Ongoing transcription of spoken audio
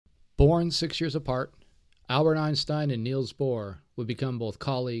Born 6 years apart, Albert Einstein and Niels Bohr would become both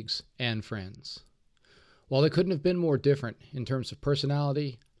colleagues and friends. While they couldn't have been more different in terms of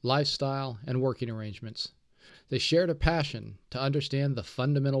personality, lifestyle, and working arrangements, they shared a passion to understand the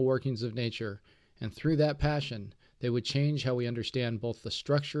fundamental workings of nature, and through that passion, they would change how we understand both the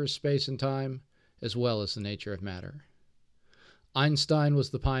structure of space and time, as well as the nature of matter. Einstein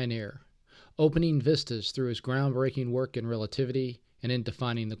was the pioneer, opening vistas through his groundbreaking work in relativity and in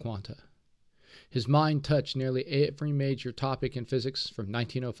defining the quanta. His mind touched nearly every major topic in physics from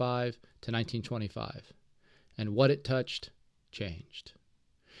 1905 to 1925, and what it touched changed.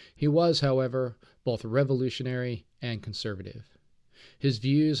 He was, however, both revolutionary and conservative. His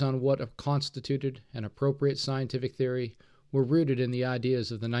views on what constituted an appropriate scientific theory were rooted in the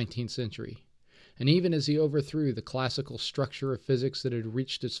ideas of the 19th century, and even as he overthrew the classical structure of physics that had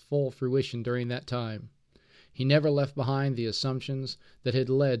reached its full fruition during that time, he never left behind the assumptions that had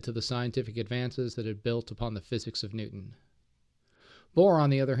led to the scientific advances that had built upon the physics of Newton. Bohr, on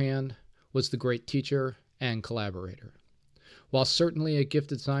the other hand, was the great teacher and collaborator. While certainly a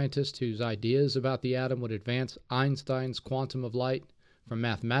gifted scientist whose ideas about the atom would advance Einstein's quantum of light from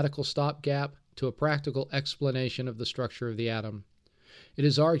mathematical stopgap to a practical explanation of the structure of the atom, it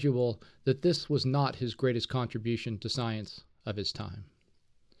is arguable that this was not his greatest contribution to science of his time.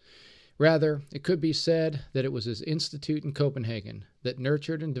 Rather, it could be said that it was his institute in Copenhagen that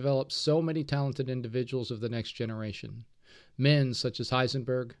nurtured and developed so many talented individuals of the next generation, men such as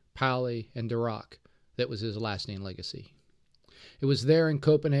Heisenberg, Pauli, and Dirac, that was his lasting legacy. It was there in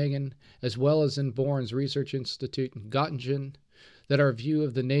Copenhagen, as well as in Born's research institute in Göttingen, that our view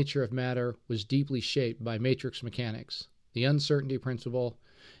of the nature of matter was deeply shaped by matrix mechanics, the uncertainty principle,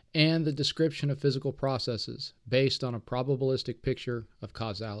 and the description of physical processes based on a probabilistic picture of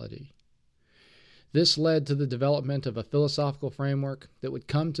causality. This led to the development of a philosophical framework that would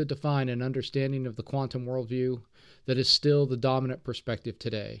come to define an understanding of the quantum worldview that is still the dominant perspective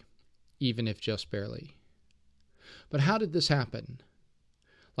today, even if just barely. But how did this happen?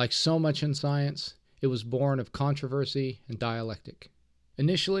 Like so much in science, it was born of controversy and dialectic.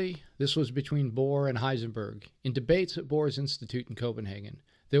 Initially, this was between Bohr and Heisenberg in debates at Bohr's Institute in Copenhagen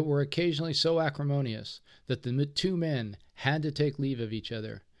that were occasionally so acrimonious that the two men had to take leave of each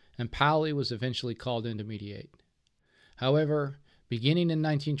other, and Pauli was eventually called in to mediate. However, beginning in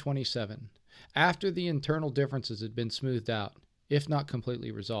 1927, after the internal differences had been smoothed out, if not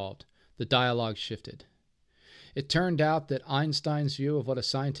completely resolved, the dialogue shifted. It turned out that Einstein's view of what a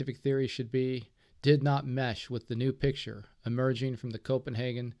scientific theory should be did not mesh with the new picture emerging from the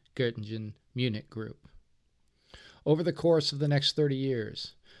Copenhagen, Göttingen, Munich group. Over the course of the next 30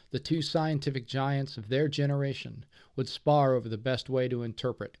 years, the two scientific giants of their generation would spar over the best way to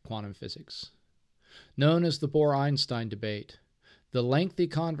interpret quantum physics. Known as the Bohr-Einstein debate, the lengthy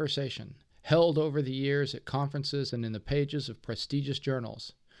conversation, held over the years at conferences and in the pages of prestigious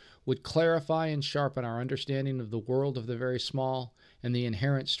journals, would clarify and sharpen our understanding of the world of the very small and the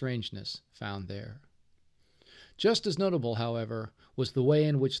inherent strangeness found there. Just as notable, however, was the way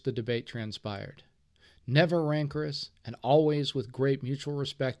in which the debate transpired. Never rancorous, and always with great mutual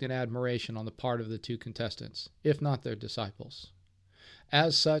respect and admiration on the part of the two contestants, if not their disciples.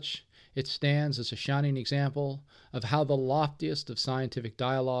 As such, it stands as a shining example of how the loftiest of scientific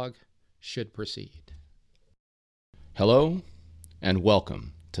dialogue should proceed. Hello, and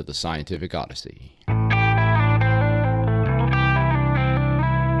welcome to the Scientific Odyssey.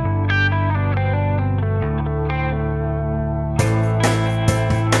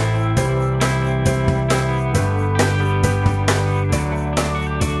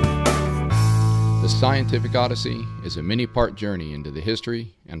 The Scientific Odyssey is a many-part journey into the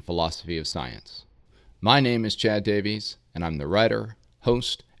history and philosophy of science. My name is Chad Davies, and I'm the writer,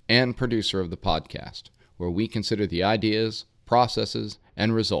 host, and producer of the podcast, where we consider the ideas, processes,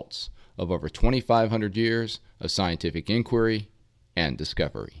 and results of over 2,500 years of scientific inquiry and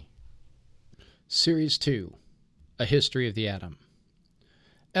discovery. Series 2, A History of the Atom.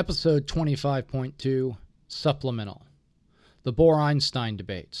 Episode 25.2, Supplemental, The Bohr-Einstein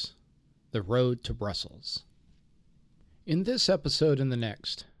Debates, The Road to Brussels. In this episode and the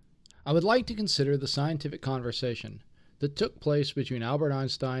next, I would like to consider the scientific conversation that took place between Albert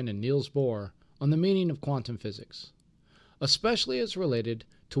Einstein and Niels Bohr on the meaning of quantum physics, especially as related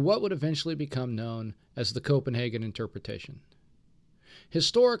to what would eventually become known as the Copenhagen interpretation.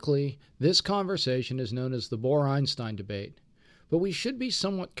 Historically, this conversation is known as the Bohr-Einstein debate, but we should be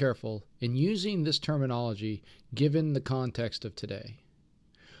somewhat careful in using this terminology given the context of today.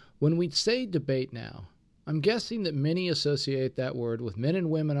 When we say debate now, I'm guessing that many associate that word with men and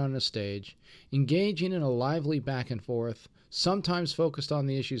women on a stage, engaging in a lively back and forth, sometimes focused on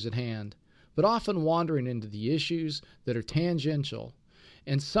the issues at hand, but often wandering into the issues that are tangential,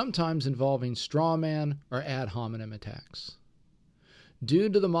 and sometimes involving straw man or ad hominem attacks. Due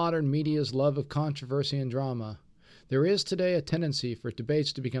to the modern media's love of controversy and drama, there is today a tendency for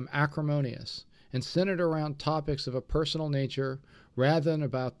debates to become acrimonious and centered around topics of a personal nature rather than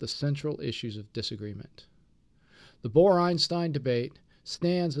about the central issues of disagreement. The Bohr-Einstein debate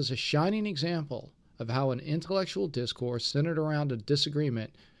stands as a shining example of how an intellectual discourse centered around a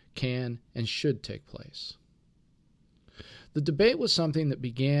disagreement can and should take place. The debate was something that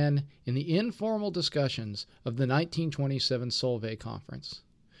began in the informal discussions of the 1927 Solvay Conference,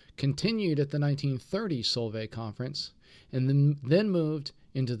 continued at the 1930 Solvay Conference, and then moved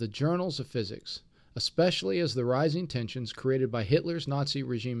into the journals of physics, especially as the rising tensions created by Hitler's Nazi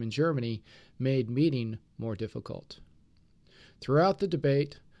regime in Germany made meeting more difficult. Throughout the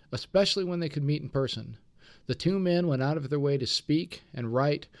debate, especially when they could meet in person, the two men went out of their way to speak and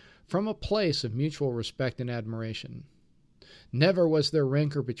write from a place of mutual respect and admiration. Never was there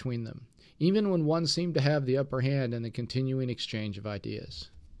rancor between them, even when one seemed to have the upper hand in the continuing exchange of ideas.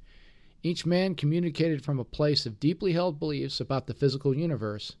 Each man communicated from a place of deeply held beliefs about the physical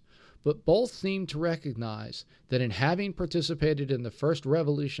universe, but both seemed to recognize that in having participated in the first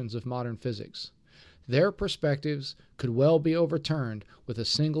revolutions of modern physics, their perspectives could well be overturned with a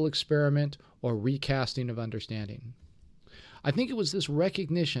single experiment or recasting of understanding. I think it was this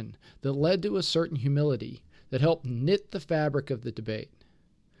recognition that led to a certain humility that helped knit the fabric of the debate.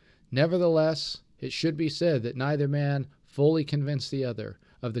 Nevertheless, it should be said that neither man fully convinced the other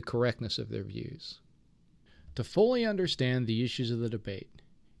of the correctness of their views. To fully understand the issues of the debate,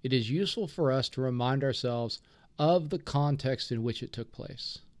 it is useful for us to remind ourselves of the context in which it took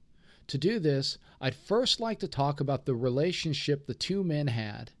place. To do this, I'd first like to talk about the relationship the two men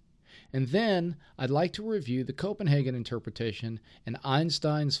had, and then I'd like to review the Copenhagen interpretation and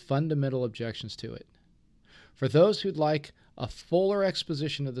Einstein's fundamental objections to it. For those who'd like a fuller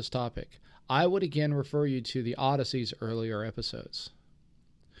exposition of this topic, I would again refer you to the Odyssey's earlier episodes.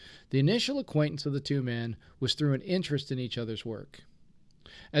 The initial acquaintance of the two men was through an interest in each other's work.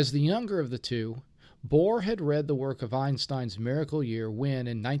 As the younger of the two, Bohr had read the work of Einstein's miracle year when,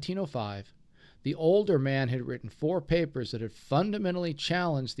 in 1905, the older man had written 4 papers that had fundamentally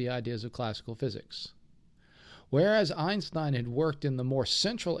challenged the ideas of classical physics. Whereas Einstein had worked in the more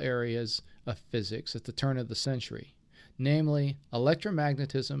central areas of physics at the turn of the century, namely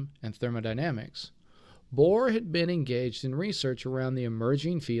electromagnetism and thermodynamics, Bohr had been engaged in research around the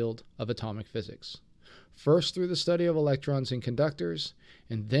emerging field of atomic physics, first through the study of electrons in conductors,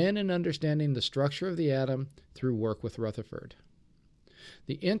 and then in understanding the structure of the atom through work with Rutherford.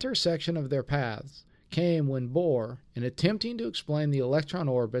 The intersection of their paths came when Bohr, in attempting to explain the electron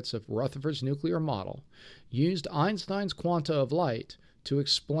orbits of Rutherford's nuclear model, used Einstein's quanta of light to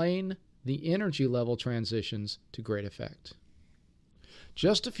explain the energy level transitions to great effect.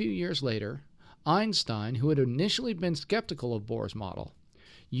 Just a few years later, Einstein, who had initially been skeptical of Bohr's model,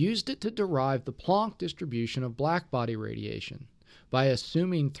 used it to derive the Planck distribution of blackbody radiation by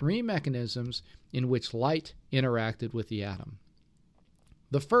assuming 3 mechanisms in which light interacted with the atom.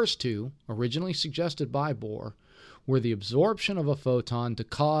 The first 2, originally suggested by Bohr, were the absorption of a photon to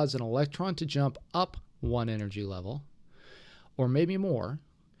cause an electron to jump up 1 energy level, or maybe more,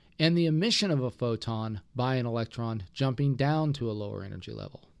 and the emission of a photon by an electron jumping down to a lower energy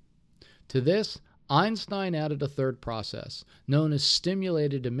level. To this, Einstein added a third process, known as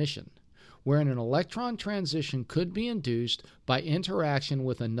stimulated emission, wherein an electron transition could be induced by interaction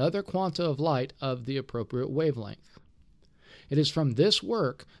with another quanta of light of the appropriate wavelength. It is from this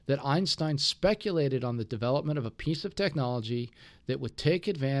work that Einstein speculated on the development of a piece of technology that would take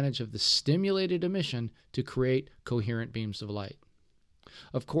advantage of the stimulated emission to create coherent beams of light.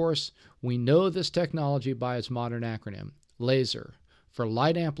 Of course, we know this technology by its modern acronym, LASER, for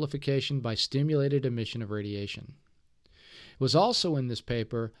light amplification by stimulated emission of radiation. It was also in this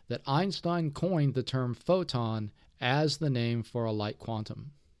paper that Einstein coined the term photon as the name for a light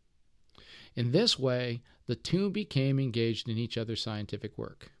quantum. In this way, the two became engaged in each other's scientific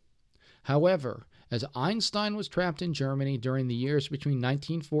work. However, as Einstein was trapped in Germany during the years between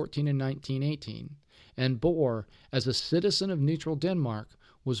 1914 and 1918, and Bohr, as a citizen of neutral Denmark,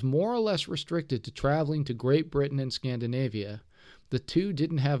 was more or less restricted to traveling to Great Britain and Scandinavia, the two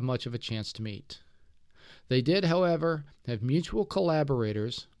didn't have much of a chance to meet. They did, however, have mutual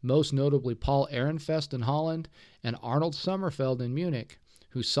collaborators, most notably Paul Ehrenfest in Holland and Arnold Sommerfeld in Munich,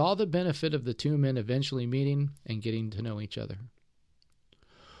 who saw the benefit of the two men eventually meeting and getting to know each other.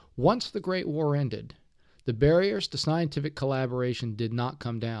 Once the Great War ended, the barriers to scientific collaboration did not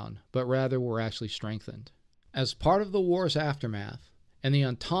come down, but rather were actually strengthened. As part of the war's aftermath, and the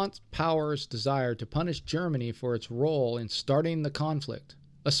Entente powers' desire to punish Germany for its role in starting the conflict,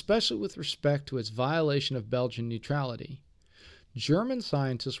 especially with respect to its violation of Belgian neutrality, German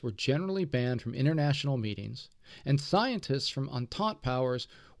scientists were generally banned from international meetings, and scientists from Entente powers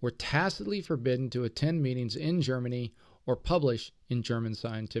were tacitly forbidden to attend meetings in Germany or publish in German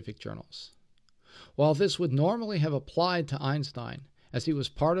scientific journals. While this would normally have applied to Einstein, as he was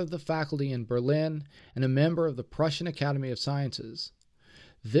part of the faculty in Berlin and a member of the Prussian Academy of Sciences,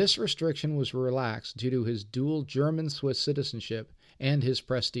 this restriction was relaxed due to his dual German-Swiss citizenship and his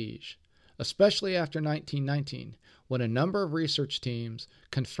prestige, especially after 1919, when a number of research teams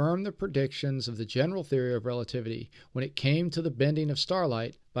confirmed the predictions of the general theory of relativity when it came to the bending of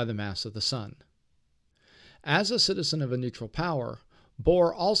starlight by the mass of the sun. As a citizen of a neutral power,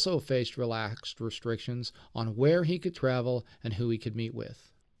 Bohr also faced relaxed restrictions on where he could travel and who he could meet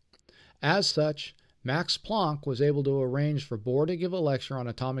with. As such, Max Planck was able to arrange for Bohr to give a lecture on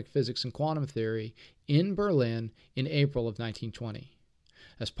atomic physics and quantum theory in Berlin in April of 1920.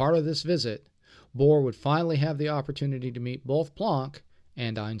 As part of this visit, Bohr would finally have the opportunity to meet both Planck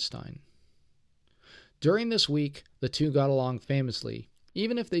and Einstein. During this week, the two got along famously,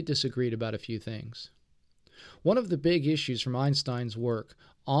 even if they disagreed about a few things. One of the big issues from Einstein's work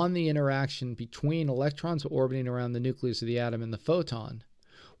on the interaction between electrons orbiting around the nucleus of the atom and the photon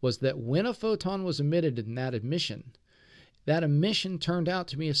was that when a photon was emitted in that emission turned out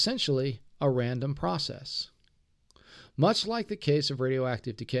to be essentially a random process. Much like the case of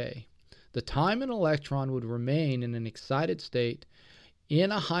radioactive decay, the time an electron would remain in an excited state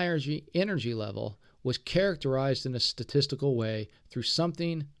in a higher energy level was characterized in a statistical way through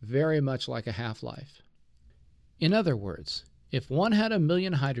something very much like a half-life. In other words, if one had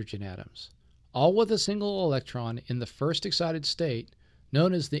 1,000,000 hydrogen atoms, all with a single electron in the first excited state,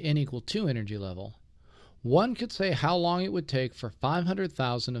 known as the n=2 energy level, one could say how long it would take for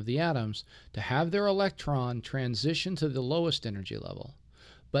 500,000 of the atoms to have their electron transition to the lowest energy level,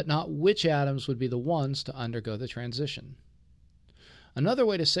 but not which atoms would be the ones to undergo the transition. Another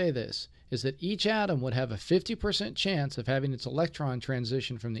way to say this is that each atom would have a 50% chance of having its electron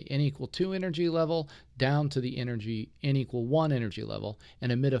transition from the n=2 energy level down to the n=1 energy level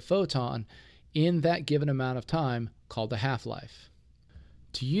and emit a photon in that given amount of time called the half-life.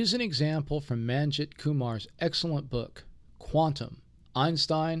 To use an example from Manjit Kumar's excellent book, Quantum,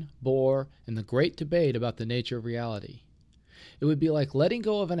 Einstein, Bohr, and the Great Debate About the Nature of Reality, it would be like letting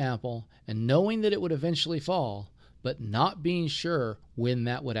go of an apple and knowing that it would eventually fall, but not being sure when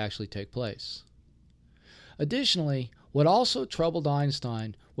that would actually take place. Additionally, what also troubled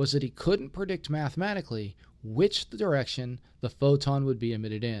Einstein was that he couldn't predict mathematically which direction the photon would be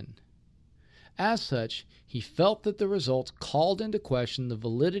emitted in. As such, he felt that the results called into question the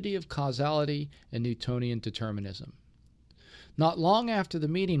validity of causality and Newtonian determinism. Not long after the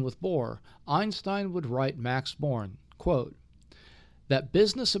meeting with Bohr, Einstein would write Max Born, quote, "That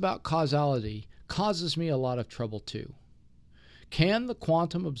business about causality causes me a lot of trouble too. Can the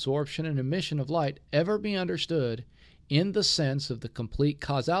quantum absorption and emission of light ever be understood in the sense of the complete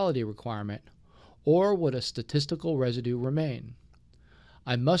causality requirement, or would a statistical residue remain?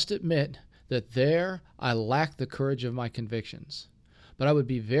 I must admit that there I lack the courage of my convictions, but I would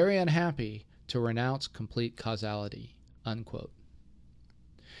be very unhappy to renounce complete causality." Unquote.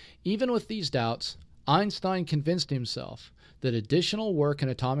 Even with these doubts, Einstein convinced himself that additional work in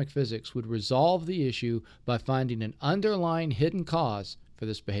atomic physics would resolve the issue by finding an underlying hidden cause for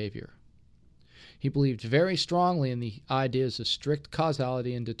this behavior. He believed very strongly in the ideas of strict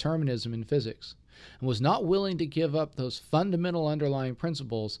causality and determinism in physics, and was not willing to give up those fundamental underlying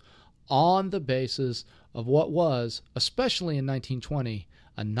principles on the basis of what was, especially in 1920,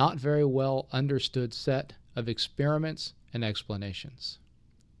 a not very well understood set of experiments and explanations.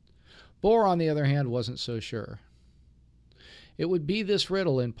 Bohr, on the other hand, wasn't so sure. It would be this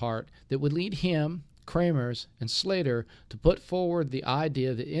riddle, in part, that would lead him, Kramers, and Slater to put forward the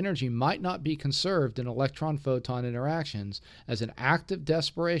idea that energy might not be conserved in electron-photon interactions as an act of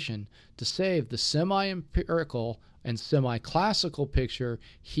desperation to save the semi-empirical and semi-classical picture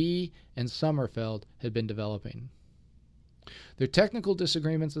he and Sommerfeld had been developing. Their technical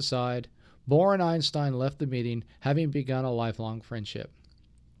disagreements aside, Bohr and Einstein left the meeting having begun a lifelong friendship.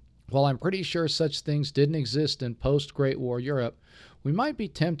 While I'm pretty sure such things didn't exist in post-Great War Europe, we might be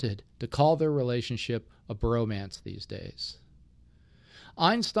tempted to call their relationship a bromance these days.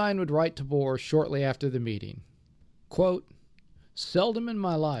 Einstein would write to Bohr shortly after the meeting, quote, "Seldom in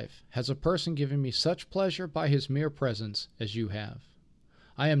my life has a person given me such pleasure by his mere presence as you have.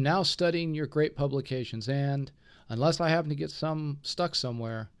 I am now studying your great publications and, unless I happen to get stuck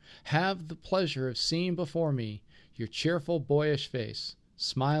somewhere, have the pleasure of seeing before me your cheerful, boyish face,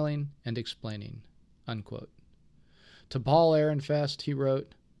 smiling and explaining." Unquote. To Paul Ehrenfest, he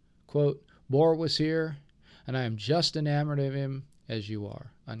wrote, quote, "Bohr was here, and I am just enamored of him as you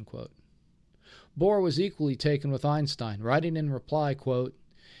are." Unquote. Bohr was equally taken with Einstein, writing in reply, quote,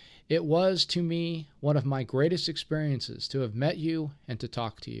 "It was to me one of my greatest experiences to have met you and to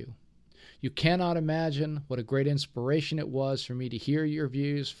talk to you. You cannot imagine what a great inspiration it was for me to hear your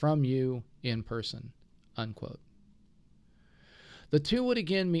views from you in person." Unquote. The two would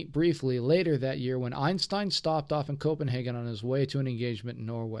again meet briefly later that year when Einstein stopped off in Copenhagen on his way to an engagement in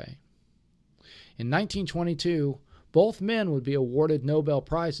Norway. In 1922, both men would be awarded Nobel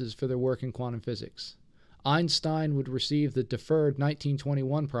Prizes for their work in quantum physics. Einstein would receive the deferred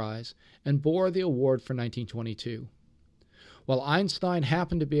 1921 prize, and Bohr the award for 1922. While Einstein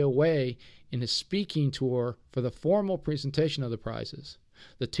happened to be away in his speaking tour for the formal presentation of the prizes,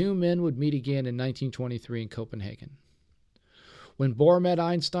 the two men would meet again in 1923 in Copenhagen. When Bohr met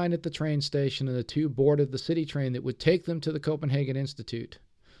Einstein at the train station and the two boarded the city train that would take them to the Copenhagen Institute,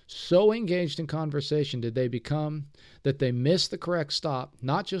 so engaged in conversation did they become that they missed the correct stop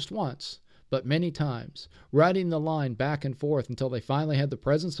not just once, but many times, riding the line back and forth until they finally had the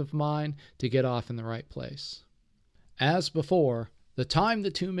presence of mind to get off in the right place. As before, the time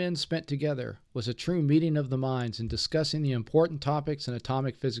the two men spent together was a true meeting of the minds in discussing the important topics in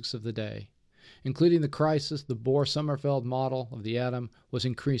atomic physics of the day, including the crisis the Bohr-Sommerfeld model of the atom was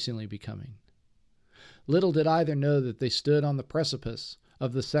increasingly becoming. Little did either know that they stood on the precipice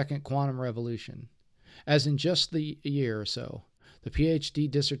of the second quantum revolution, as in just the year or so, the PhD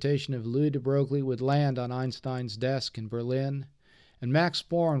dissertation of Louis de Broglie would land on Einstein's desk in Berlin, and Max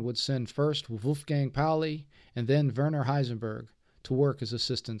Born would send first Wolfgang Pauli and then Werner Heisenberg to work as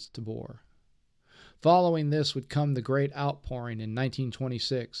assistants to Bohr. Following this would come the great outpouring in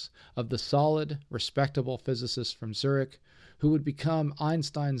 1926 of the solid, respectable physicists from Zurich who would become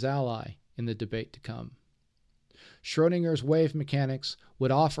Einstein's ally in the debate to come. Schrödinger's wave mechanics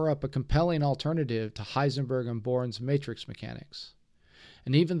would offer up a compelling alternative to Heisenberg and Born's matrix mechanics.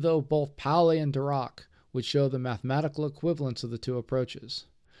 And even though both Pauli and Dirac would show the mathematical equivalence of the two approaches,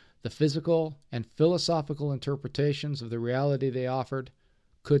 the physical and philosophical interpretations of the reality they offered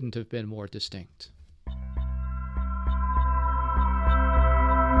couldn't have been more distinct.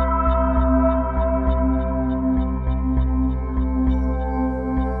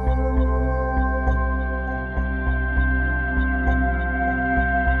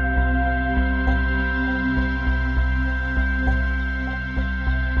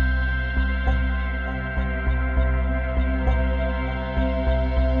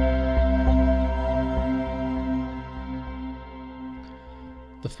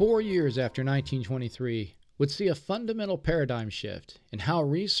 The 4 years after 1923 would see a fundamental paradigm shift in how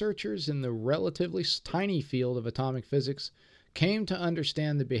researchers in the relatively tiny field of atomic physics came to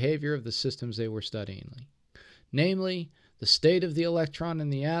understand the behavior of the systems they were studying, namely the state of the electron in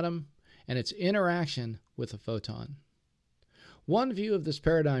the atom and its interaction with a photon. One view of this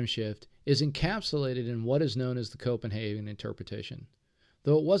paradigm shift is encapsulated in what is known as the Copenhagen interpretation,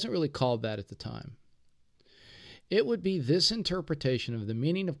 though it wasn't really called that at the time. It would be this interpretation of the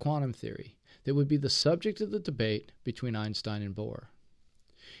meaning of quantum theory that would be the subject of the debate between Einstein and Bohr.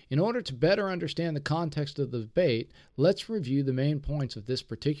 In order to better understand the context of the debate, let's review the main points of this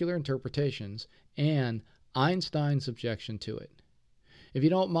particular interpretations and Einstein's objection to it. If you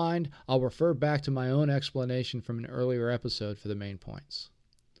don't mind, I'll refer back to my own explanation from an earlier episode for the main points.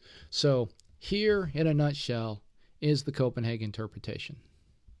 So, here, in a nutshell, is the Copenhagen interpretation.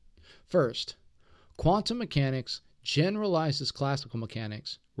 First, quantum mechanics generalizes classical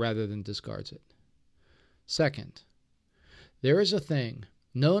mechanics rather than discards it. Second, there is a thing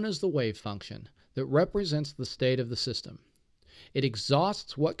known as the wave function that represents the state of the system. It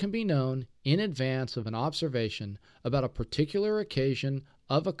exhausts what can be known in advance of an observation about a particular occasion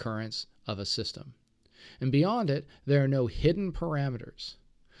of occurrence of a system. And beyond it, there are no hidden parameters.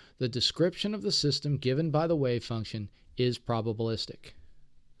 The description of the system given by the wave function is probabilistic.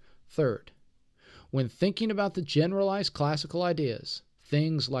 Third, when thinking about the generalized classical ideas,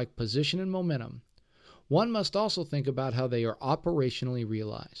 things like position and momentum, one must also think about how they are operationally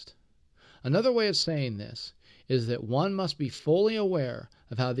realized. Another way of saying this is that one must be fully aware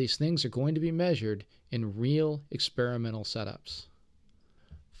of how these things are going to be measured in real experimental setups.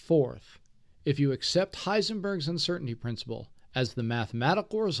 Fourth, if you accept Heisenberg's uncertainty principle as the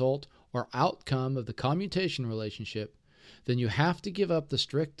mathematical result or outcome of the commutation relationship, then you have to give up the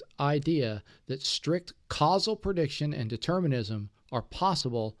strict idea that strict causal prediction and determinism are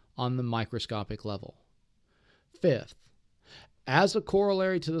possible on the microscopic level. Fifth, as a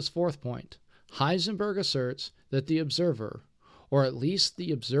corollary to this fourth point, Heisenberg asserts that the observer, or at least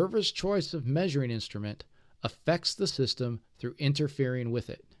the observer's choice of measuring instrument, affects the system through interfering with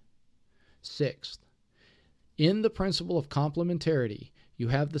it. Sixth, in the principle of complementarity, you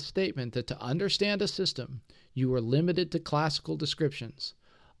have the statement that to understand a system, you are limited to classical descriptions,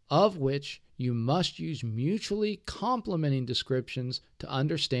 of which you must use mutually complementing descriptions to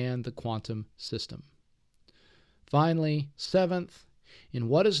understand the quantum system. Finally, seventh, in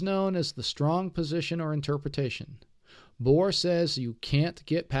what is known as the strong position or interpretation, Bohr says you can't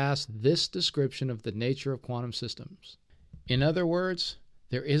get past this description of the nature of quantum systems. In other words,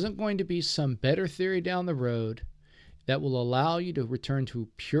 there isn't going to be some better theory down the road that will allow you to return to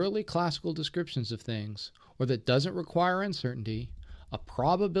purely classical descriptions of things, or that doesn't require uncertainty, a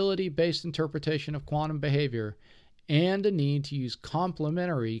probability-based interpretation of quantum behavior, and a need to use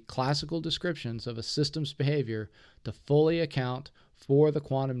complementary classical descriptions of a system's behavior to fully account for the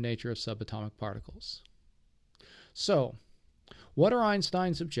quantum nature of subatomic particles. So, what are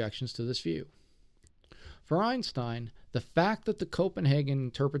Einstein's objections to this view? For Einstein, the fact that the Copenhagen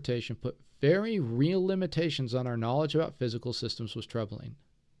interpretation put very real limitations on our knowledge about physical systems was troubling.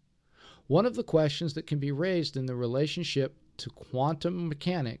 One of the questions that can be raised in the relationship to quantum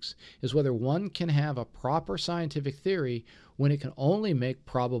mechanics is whether one can have a proper scientific theory when it can only make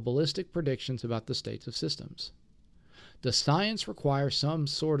probabilistic predictions about the states of systems. Does science require some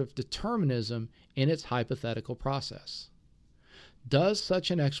sort of determinism in its hypothetical process? Does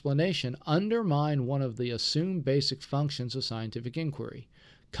such an explanation undermine one of the assumed basic functions of scientific inquiry,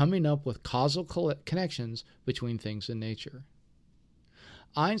 coming up with causal connections between things in nature?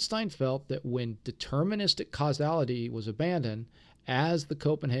 Einstein felt that when deterministic causality was abandoned, as the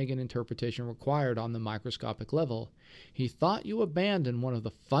Copenhagen interpretation required on the microscopic level, he thought you abandoned one of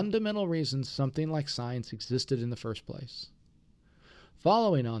the fundamental reasons something like science existed in the first place.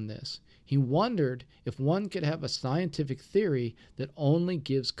 Following on this, he wondered if one could have a scientific theory that only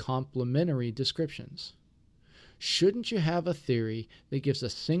gives complementary descriptions. Shouldn't you have a theory that gives a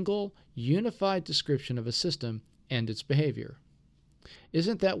single, unified description of a system and its behavior?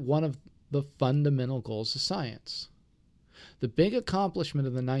 Isn't that one of the fundamental goals of science? The big accomplishment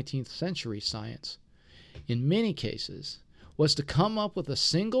of the 19th century science, in many cases, was to come up with a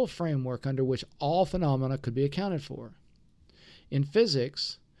single framework under which all phenomena could be accounted for. In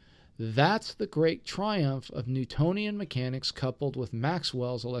physics, that's the great triumph of Newtonian mechanics coupled with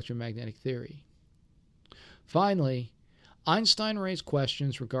Maxwell's electromagnetic theory. Finally, Einstein raised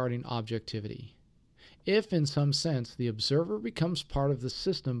questions regarding objectivity. If, in some sense, the observer becomes part of the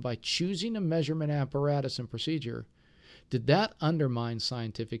system by choosing a measurement apparatus and procedure, did that undermine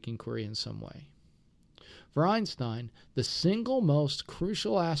scientific inquiry in some way? For Einstein, the single most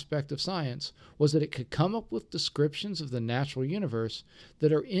crucial aspect of science was that it could come up with descriptions of the natural universe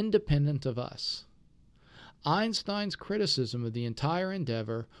that are independent of us. Einstein's criticism of the entire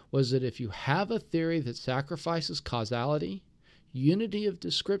endeavor was that if you have a theory that sacrifices causality, unity of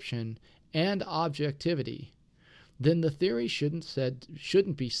description, and objectivity, then the theory shouldn't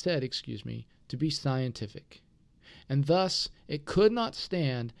be said to be scientific, and thus it could not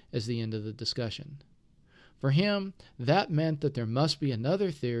stand as the end of the discussion. For him, that meant that there must be another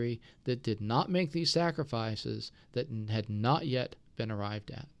theory that did not make these sacrifices that had not yet been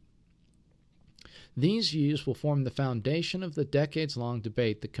arrived at. These views will form the foundation of the decades-long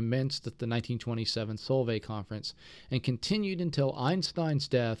debate that commenced at the 1927 Solvay Conference and continued until Einstein's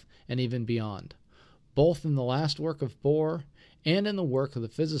death and even beyond, both in the last work of Bohr and in the work of the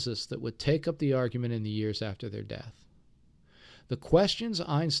physicists that would take up the argument in the years after their death. The questions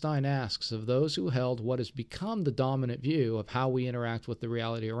Einstein asks of those who held what has become the dominant view of how we interact with the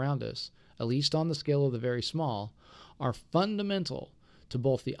reality around us, at least on the scale of the very small, are fundamental to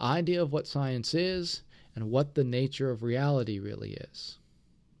both the idea of what science is and what the nature of reality really is.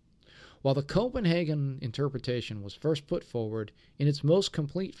 While the Copenhagen interpretation was first put forward in its most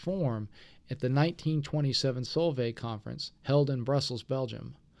complete form at the 1927 Solvay Conference held in Brussels,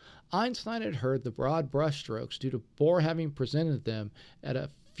 Belgium, Einstein had heard the broad brushstrokes due to Bohr having presented them at a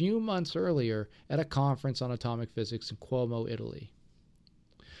few months earlier at a conference on atomic physics in Como, Italy.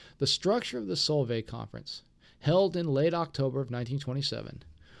 The structure of the Solvay Conference, held in late October of 1927,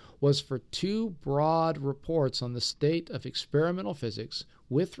 was for two broad reports on the state of experimental physics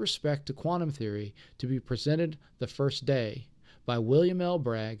with respect to quantum theory to be presented the first day by William L.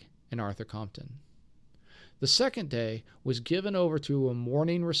 Bragg and Arthur Compton. The second day was given over to a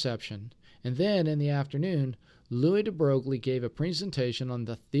morning reception, and then in the afternoon, Louis de Broglie gave a presentation on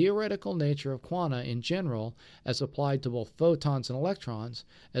the theoretical nature of quanta in general as applied to both photons and electrons,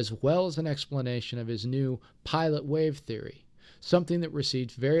 as well as an explanation of his new pilot wave theory, something that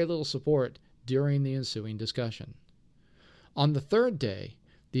received very little support during the ensuing discussion. On the third day,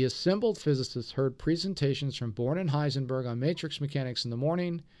 the assembled physicists heard presentations from Bohr and Heisenberg on matrix mechanics in the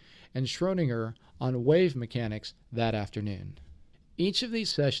morning and Schrödinger on wave mechanics that afternoon. Each of these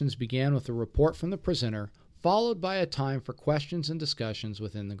sessions began with a report from the presenter, followed by a time for questions and discussions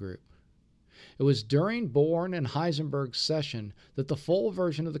within the group. It was during Bohr and Heisenberg's session that the full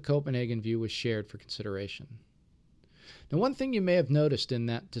version of the Copenhagen view was shared for consideration. Now, one thing you may have noticed in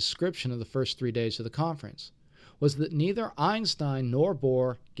that description of the first 3 days of the conference was that neither Einstein nor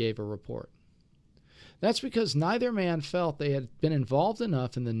Bohr gave a report. That's because neither man felt they had been involved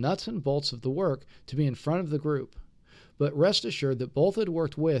enough in the nuts and bolts of the work to be in front of the group, but rest assured that both had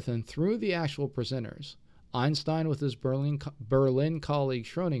worked with and through the actual presenters, Einstein with his Berlin colleague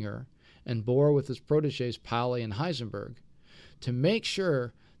Schrödinger, and Bohr with his protégés Pauli and Heisenberg, to make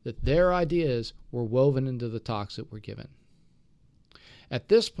sure that their ideas were woven into the talks that were given. At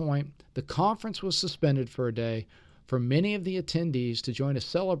this point, the conference was suspended for a day for many of the attendees to join a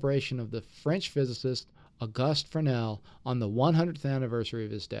celebration of the French physicist Auguste Fresnel on the 100th anniversary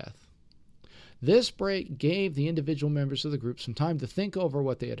of his death. This break gave the individual members of the group some time to think over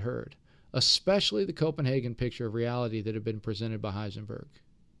what they had heard, especially the Copenhagen picture of reality that had been presented by Heisenberg.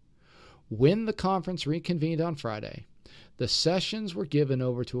 When the conference reconvened on Friday, the sessions were given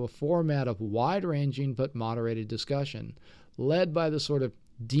over to a format of wide-ranging but moderated discussion, led by the sort of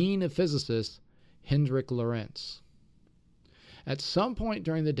dean of physicists, Hendrik Lorentz. At some point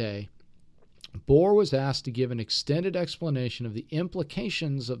during the day, Bohr was asked to give an extended explanation of the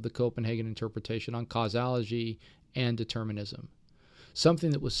implications of the Copenhagen interpretation on causality and determinism,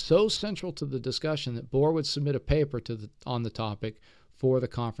 something that was so central to the discussion that Bohr would submit a paper on the topic for the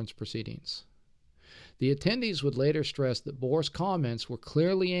conference proceedings. The attendees would later stress that Bohr's comments were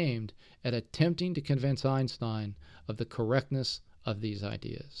clearly aimed at attempting to convince Einstein of the correctness of these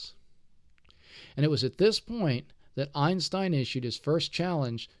ideas. And it was at this point that Einstein issued his first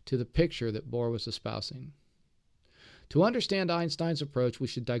challenge to the picture that Bohr was espousing. To understand Einstein's approach, we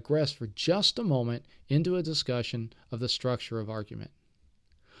should digress for just a moment into a discussion of the structure of argument.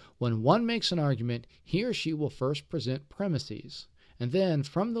 When one makes an argument, he or she will first present premises, and then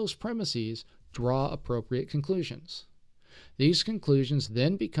from those premises draw appropriate conclusions. These conclusions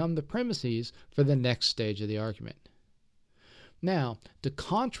then become the premises for the next stage of the argument. Now, to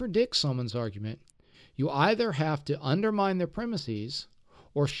contradict someone's argument, you either have to undermine their premises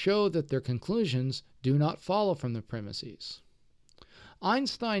or show that their conclusions do not follow from the premises.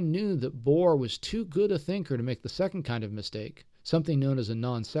 Einstein knew that Bohr was too good a thinker to make the second kind of mistake, something known as a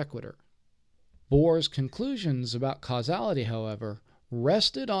non sequitur. Bohr's conclusions about causality, however,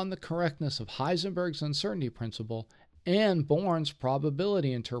 rested on the correctness of Heisenberg's uncertainty principle and Born's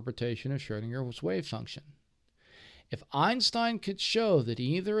probability interpretation of Schrödinger's wave function. If Einstein could show that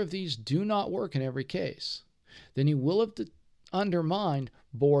either of these do not work in every case, then he will have undermined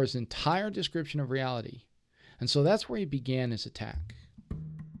Bohr's entire description of reality. And so that's where he began his attack.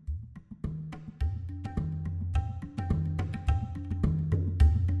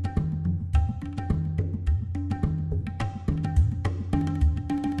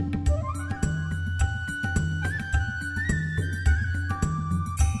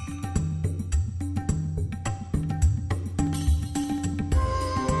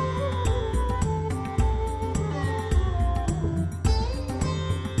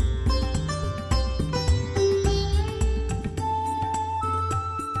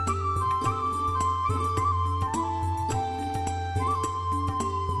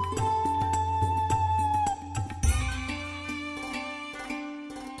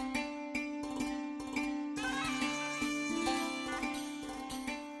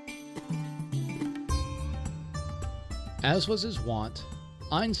 As was his wont,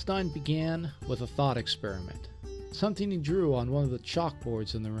 Einstein began with a thought experiment, something he drew on one of the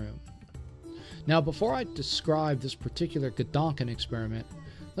chalkboards in the room. Now, before I describe this particular Gedanken experiment,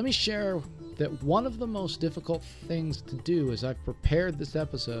 let me share that one of the most difficult things to do as I've prepared this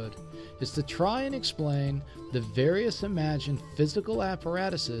episode is to try and explain the various imagined physical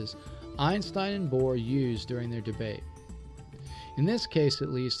apparatuses Einstein and Bohr used during their debate. In this case, at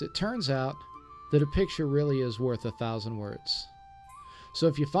least, it turns out that a picture really is worth 1,000 words. So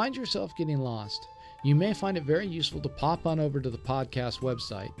if you find yourself getting lost, you may find it very useful to pop on over to the podcast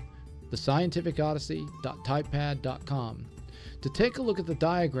website, thescientificodyssey.typepad.com, to take a look at the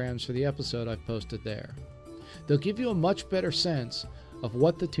diagrams for the episode I've posted there. They'll give you a much better sense of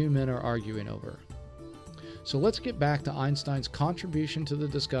what the two men are arguing over. So let's get back to Einstein's contribution to the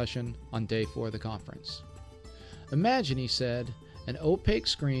discussion on day 4 of the conference. Imagine, he said, an opaque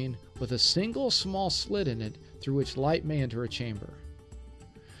screen with a single small slit in it through which light may enter a chamber.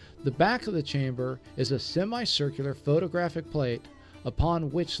 The back of the chamber is a semicircular photographic plate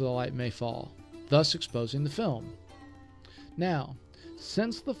upon which the light may fall, thus exposing the film. Now,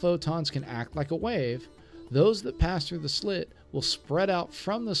 since the photons can act like a wave, those that pass through the slit will spread out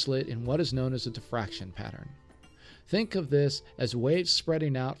from the slit in what is known as a diffraction pattern. Think of this as waves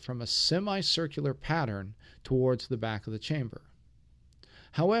spreading out from a semicircular pattern towards the back of the chamber.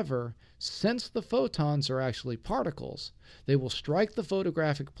 However, since the photons are actually particles, they will strike the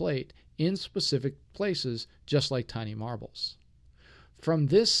photographic plate in specific places just like tiny marbles. From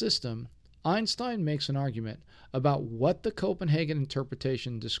this system, Einstein makes an argument about what the Copenhagen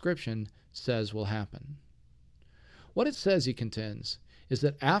interpretation description says will happen. What it says, he contends, is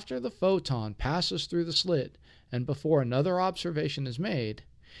that after the photon passes through the slit and before another observation is made,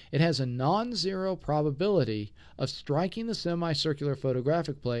 it has a non-zero probability of striking the semicircular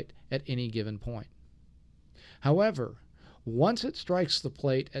photographic plate at any given point. However, once it strikes the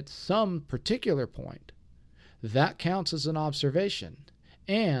plate at some particular point, that counts as an observation,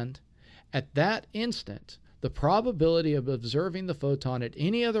 and at that instant, the probability of observing the photon at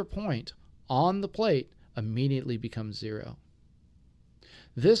any other point on the plate immediately becomes 0.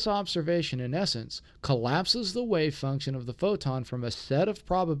 This observation, in essence, collapses the wave function of the photon from a set of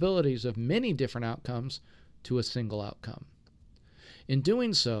probabilities of many different outcomes to a single outcome. In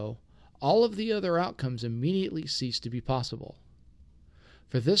doing so, all of the other outcomes immediately cease to be possible.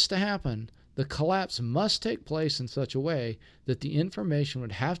 For this to happen, the collapse must take place in such a way that the information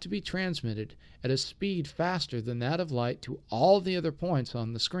would have to be transmitted at a speed faster than that of light to all the other points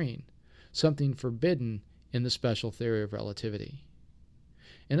on the screen, something forbidden in the special theory of relativity.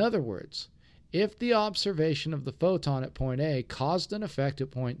 In other words, if the observation of the photon at point A caused an effect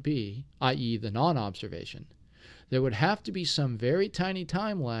at point B, i.e. the non-observation, there would have to be some very tiny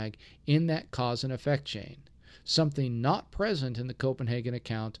time lag in that cause and effect chain, something not present in the Copenhagen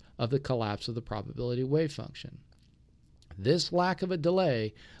account of the collapse of the probability wave function. This lack of a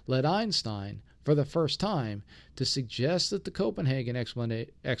delay led Einstein, for the first time, to suggest that the Copenhagen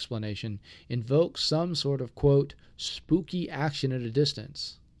explanation invokes some sort of, quote, spooky action at a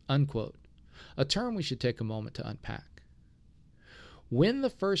distance, unquote, a term we should take a moment to unpack. When the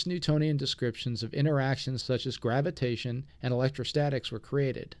first Newtonian descriptions of interactions such as gravitation and electrostatics were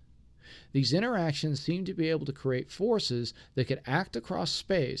created, these interactions seemed to be able to create forces that could act across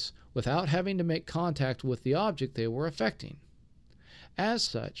space without having to make contact with the object they were affecting. As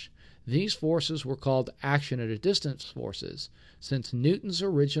such, these forces were called action at a distance forces, since Newton's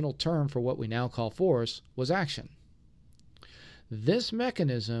original term for what we now call force was action. This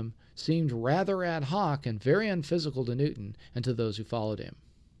mechanism seemed rather ad hoc and very unphysical to Newton and to those who followed him.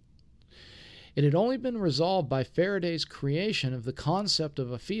 It had only been resolved by Faraday's creation of the concept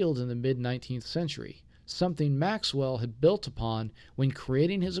of a field in the mid-19th century, something Maxwell had built upon when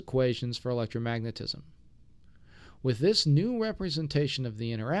creating his equations for electromagnetism. With this new representation of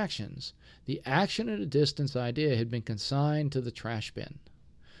the interactions, the action at a distance idea had been consigned to the trash bin.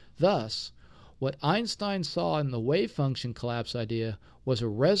 Thus, what Einstein saw in the wave function collapse idea was a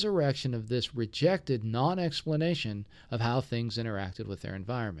resurrection of this rejected non-explanation of how things interacted with their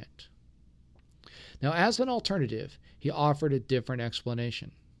environment. Now, as an alternative, he offered a different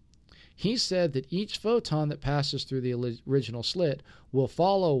explanation. He said that each photon that passes through the original slit will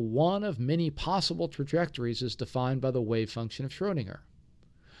follow one of many possible trajectories as defined by the wave function of Schrödinger.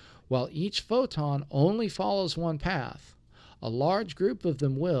 While each photon only follows one path, a large group of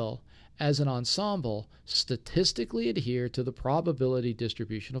them will, as an ensemble, statistically adhere to the probability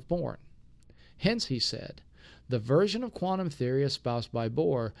distribution of Bohr. Hence, he said, the version of quantum theory espoused by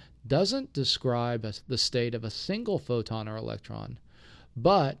Bohr doesn't describe the state of a single photon or electron,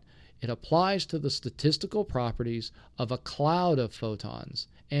 but it applies to the statistical properties of a cloud of photons,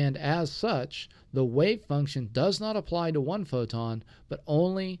 and as such, the wave function does not apply to one photon, but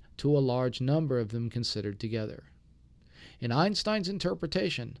only to a large number of them considered together. In Einstein's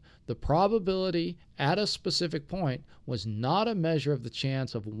interpretation, the probability at a specific point was not a measure of the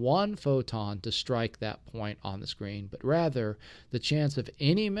chance of one photon to strike that point on the screen, but rather the chance of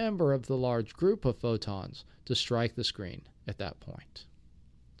any member of the large group of photons to strike the screen at that point.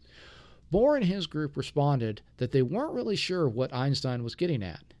 Bohr and his group responded that they weren't really sure what Einstein was getting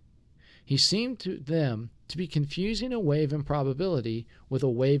at. He seemed to them to be confusing a wave in probability with a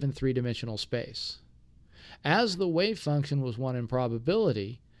wave in three-dimensional space. As the wave function was one in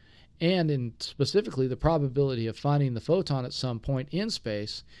probability, and in specifically the probability of finding the photon at some point in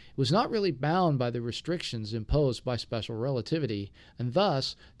space, was not really bound by the restrictions imposed by special relativity, and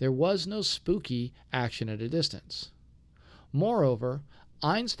thus there was no spooky action at a distance. Moreover,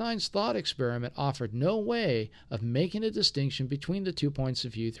 Einstein's thought experiment offered no way of making a distinction between the 2 points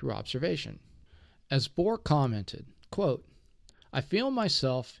of view through observation. As Bohr commented, quote, "I feel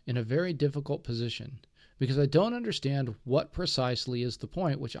myself in a very difficult position, because I don't understand what precisely is the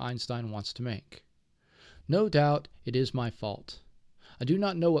point which Einstein wants to make. No doubt it is my fault. I do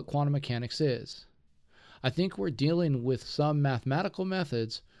not know what quantum mechanics is. I think we're dealing with some mathematical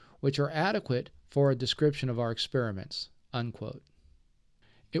methods which are adequate for a description of our experiments." Unquote.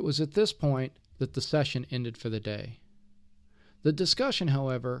 It was at this point that the session ended for the day. The discussion,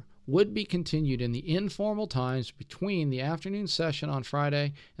 however, would be continued in the informal times between the afternoon session on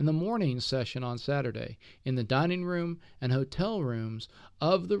Friday and the morning session on Saturday in the dining room and hotel rooms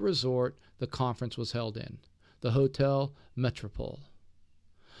of the resort the conference was held in, the Hotel Metropole.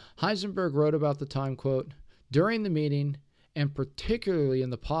 Heisenberg wrote about the time, quote, "During the meeting, and particularly in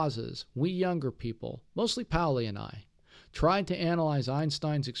the pauses, we younger people, mostly Pauli and I, tried to analyze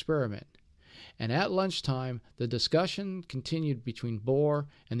Einstein's experiment, and at lunchtime the discussion continued between Bohr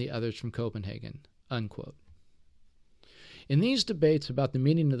and the others from Copenhagen." Unquote. In these debates about the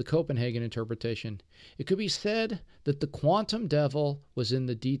meaning of the Copenhagen interpretation, it could be said that the quantum devil was in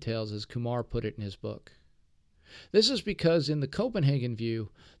the details, as Kumar put it in his book. This is because in the Copenhagen view,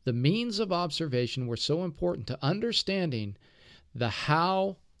 the means of observation were so important to understanding the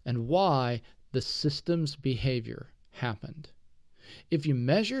how and why the system's behavior happened. If you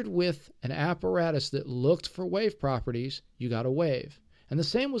measured with an apparatus that looked for wave properties, you got a wave, and the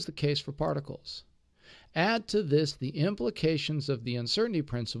same was the case for particles. Add to this the implications of the uncertainty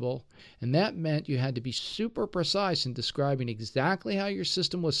principle, and that meant you had to be super precise in describing exactly how your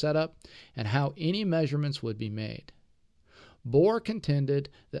system was set up and how any measurements would be made. Bohr contended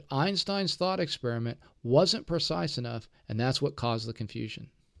that Einstein's thought experiment wasn't precise enough, and that's what caused the confusion.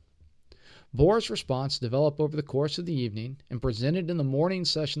 Bohr's response, developed over the course of the evening and presented in the morning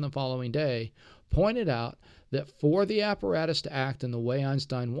session the following day, pointed out that for the apparatus to act in the way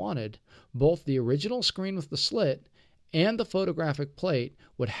Einstein wanted, both the original screen with the slit and the photographic plate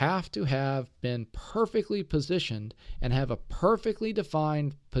would have to have been perfectly positioned and have a perfectly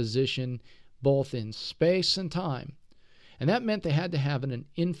defined position both in space and time, and that meant they had to have an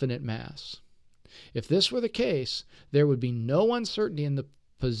infinite mass. If this were the case, there would be no uncertainty in the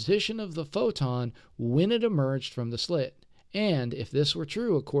position of the photon when it emerged from the slit, and if this were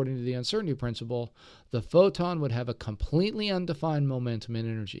true according to the uncertainty principle, the photon would have a completely undefined momentum and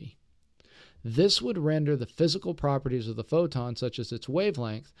energy. This would render the physical properties of the photon, such as its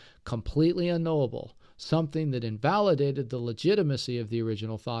wavelength, completely unknowable, something that invalidated the legitimacy of the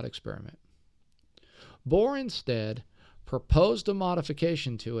original thought experiment. Bohr instead proposed a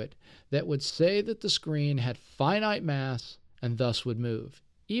modification to it that would say that the screen had finite mass and thus would move,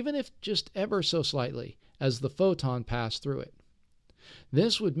 even if just ever so slightly, as the photon passed through it.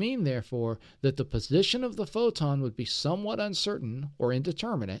 This would mean, therefore, that the position of the photon would be somewhat uncertain or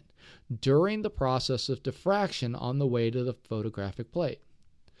indeterminate during the process of diffraction on the way to the photographic plate.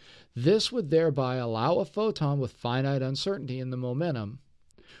 This would thereby allow a photon with finite uncertainty in the momentum,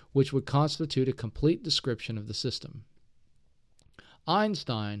 which would constitute a complete description of the system.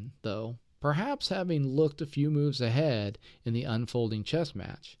 Einstein, though, perhaps having looked a few moves ahead in the unfolding chess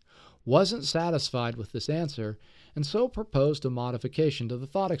match, wasn't satisfied with this answer and so proposed a modification to the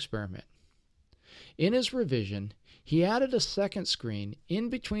thought experiment. In his revision, he added a second screen in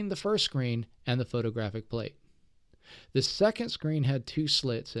between the first screen and the photographic plate. This second screen had 2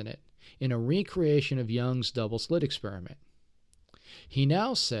 slits in it, in a recreation of Young's double slit experiment. He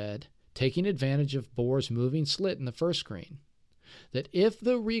now said, taking advantage of Bohr's moving slit in the first screen, that if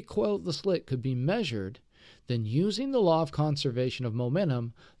the recoil of the slit could be measured, then using the law of conservation of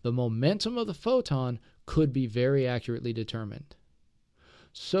momentum, the momentum of the photon could be very accurately determined.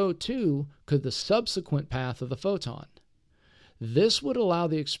 So too could the subsequent path of the photon. This would allow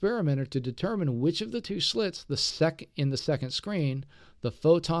the experimenter to determine which of the 2 slits in the second screen the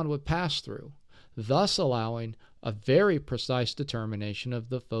photon would pass through, thus allowing a very precise determination of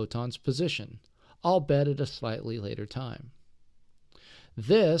the photon's position, albeit at a slightly later time.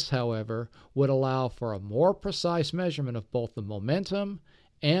 This, however, would allow for a more precise measurement of both the momentum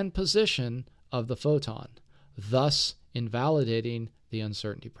and position of the photon, thus invalidating the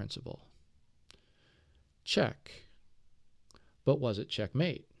uncertainty principle. Check. But was it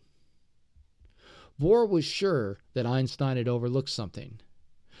checkmate? Bohr was sure that Einstein had overlooked something,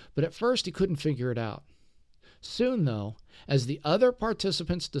 but at first he couldn't figure it out. Soon, though, as the other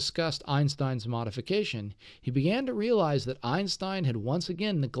participants discussed Einstein's modification, he began to realize that Einstein had once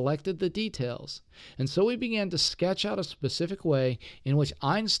again neglected the details, and so he began to sketch out a specific way in which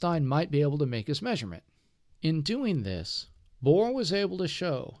Einstein might be able to make his measurement. In doing this, Bohr was able to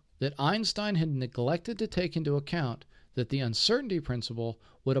show that Einstein had neglected to take into account that the uncertainty principle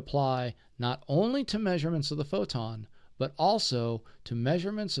would apply not only to measurements of the photon, but also to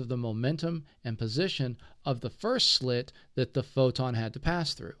measurements of the momentum and position of the first slit that the photon had to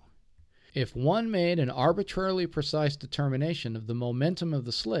pass through. If one made an arbitrarily precise determination of the momentum of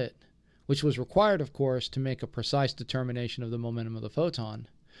the slit, which was required, of course, to make a precise determination of the momentum of the photon,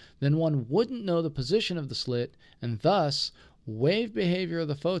 then one wouldn't know the position of the slit, and thus wave behavior of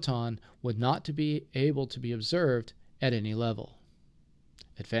the photon would not be able to be observed at any level.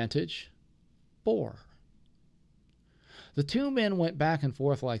 Advantage: Bohr. The two men went back and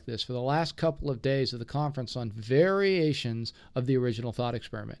forth like this for the last couple of days of the conference on variations of the original thought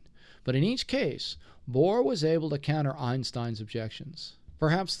experiment. But in each case, Bohr was able to counter Einstein's objections.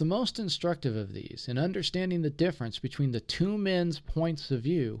 Perhaps the most instructive of these, in understanding the difference between the two men's points of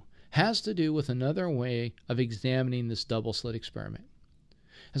view, has to do with another way of examining this double-slit experiment.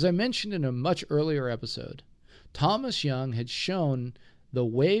 As I mentioned in a much earlier episode, Thomas Young had shown the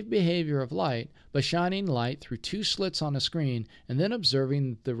wave behavior of light by shining light through two slits on a screen and then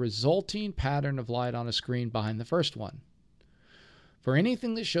observing the resulting pattern of light on a screen behind the first one. For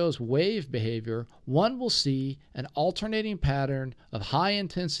anything that shows wave behavior, one will see an alternating pattern of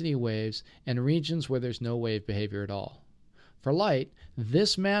high-intensity waves and regions where there's no wave behavior at all. For light,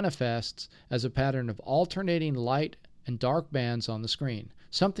 this manifests as a pattern of alternating light and dark bands on the screen,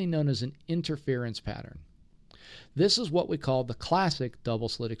 something known as an interference pattern. This is what we call the classic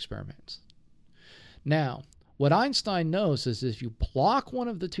double-slit experiments. Now, what Einstein knows is if you block one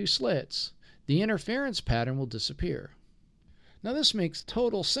of the two slits, the interference pattern will disappear. Now, this makes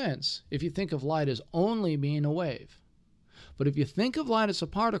total sense if you think of light as only being a wave. But if you think of light as a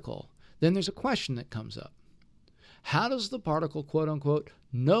particle, then there's a question that comes up. How does the particle, quote-unquote,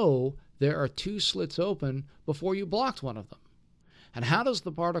 know there are two slits open before you blocked one of them? And how does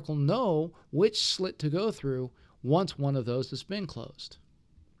the particle know which slit to go through once one of those has been closed?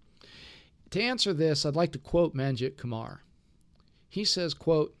 To answer this, I'd like to quote Manjit Kumar. He says,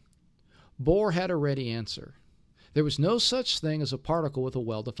 quote, "Bohr had a ready answer. There was no such thing as a particle with a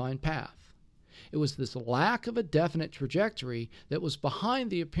well-defined path. It was this lack of a definite trajectory that was behind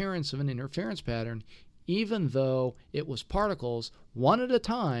the appearance of an interference pattern, even though it was particles, one at a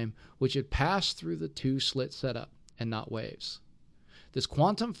time, which had passed through the two-slit setup, and not waves. This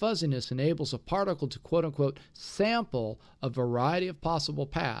quantum fuzziness enables a particle to quote-unquote sample a variety of possible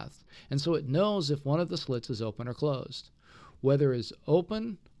paths, and so it knows if one of the slits is open or closed. Whether it is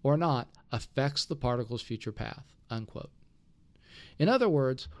open or not affects the particle's future path," unquote. In other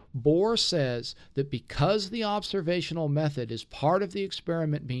words, Bohr says that because the observational method is part of the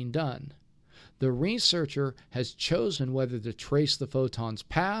experiment being done, the researcher has chosen whether to trace the photon's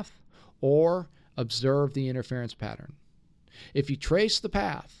path or observe the interference pattern. If you trace the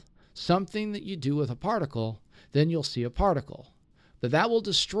path, something that you do with a particle, then you'll see a particle. But that will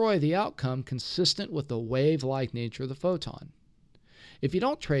destroy the outcome consistent with the wave-like nature of the photon. If you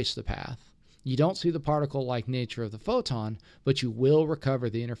don't trace the path, you don't see the particle-like nature of the photon, but you will recover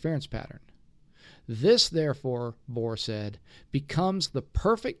the interference pattern. This, therefore, Bohr said, becomes the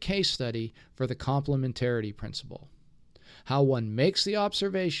perfect case study for the complementarity principle. How one makes the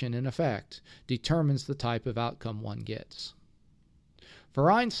observation, in effect, determines the type of outcome one gets. For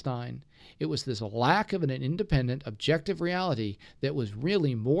Einstein, it was this lack of an independent, objective reality that was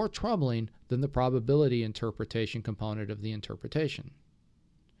really more troubling than the probability interpretation component of the interpretation.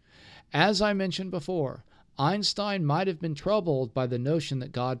 As I mentioned before, Einstein might have been troubled by the notion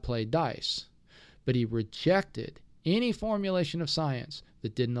that God played dice, but he rejected any formulation of science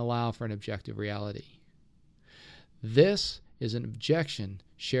that didn't allow for an objective reality. This is an objection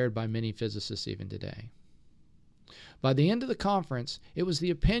shared by many physicists even today. By the end of the conference, it was the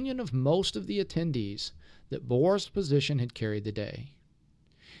opinion of most of the attendees that Bohr's position had carried the day.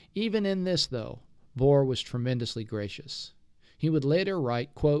 Even in this, though, Bohr was tremendously gracious. He would later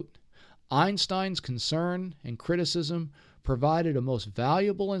write, quote, "Einstein's concern and criticism provided a most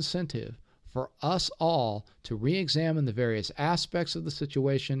valuable incentive for us all to re-examine the various aspects of the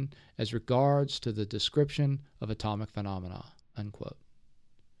situation as regards to the description of atomic phenomena," unquote.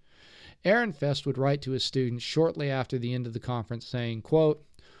 Ehrenfest would write to his students shortly after the end of the conference saying, quote,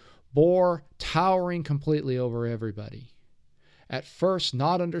 "Bohr towering completely over everybody. At first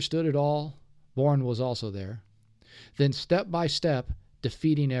not understood at all, Born was also there. Then step by step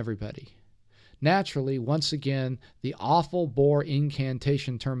defeating everybody. Naturally, once again, the awful Bohr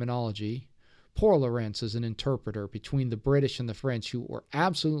incantation terminology. Poor Lorentz is an interpreter between the British and the French who were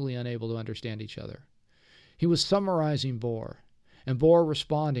absolutely unable to understand each other. He was summarizing Bohr, and Bohr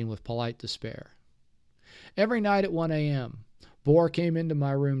responding with polite despair. Every night at 1 a.m., Bohr came into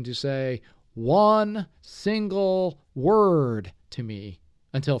my room to say one single word to me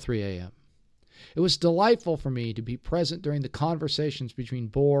until 3 a.m. It was delightful for me to be present during the conversations between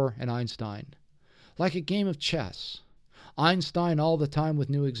Bohr and Einstein. Like a game of chess, Einstein all the time with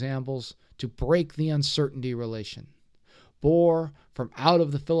new examples to break the uncertainty relation. Bohr, from out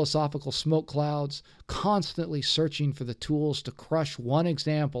of the philosophical smoke clouds, constantly searching for the tools to crush one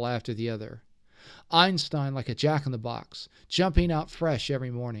example after the other. Einstein like a jack-in-the-box, jumping out fresh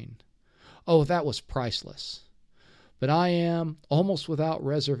every morning. Oh, that was priceless. But I am, almost without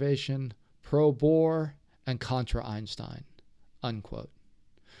reservation, pro-Bohr and contra Einstein." Unquote.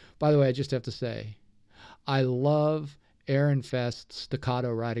 By the way, I just have to say, I love Aaron Fest's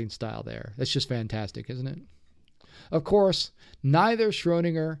staccato writing style there. That's just fantastic, isn't it? Of course, neither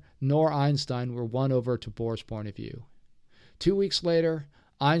Schrödinger nor Einstein were won over to Bohr's point of view. 2 weeks later,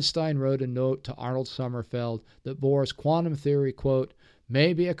 Einstein wrote a note to Arnold Sommerfeld that Bohr's quantum theory, quote,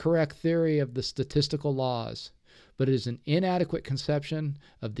 "may be a correct theory of the statistical laws, but it is an inadequate conception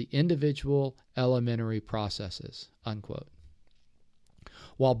of the individual elementary processes," unquote.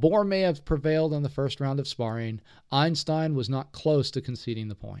 While Bohr may have prevailed in the first round of sparring, Einstein was not close to conceding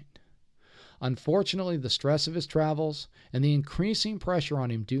the point. Unfortunately, the stress of his travels and the increasing pressure on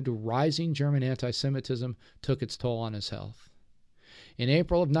him due to rising German anti-Semitism took its toll on his health. In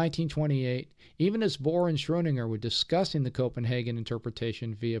April of 1928, even as Bohr and Schrödinger were discussing the Copenhagen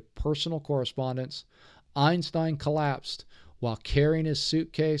interpretation via personal correspondence, Einstein collapsed while carrying his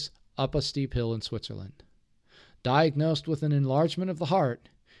suitcase up a steep hill in Switzerland. Diagnosed with an enlargement of the heart,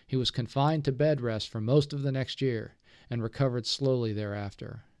 he was confined to bed rest for most of the next year and recovered slowly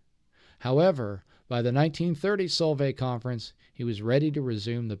thereafter. However, by the 1930 Solvay Conference, he was ready to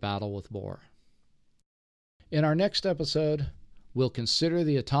resume the battle with Bohr. In our next episode, we'll consider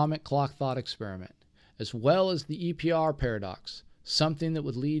the atomic clock thought experiment, as well as the EPR paradox, something that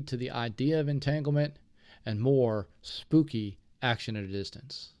would lead to the idea of entanglement and more spooky action at a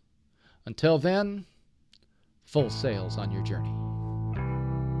distance. Until then, full sails on your journey.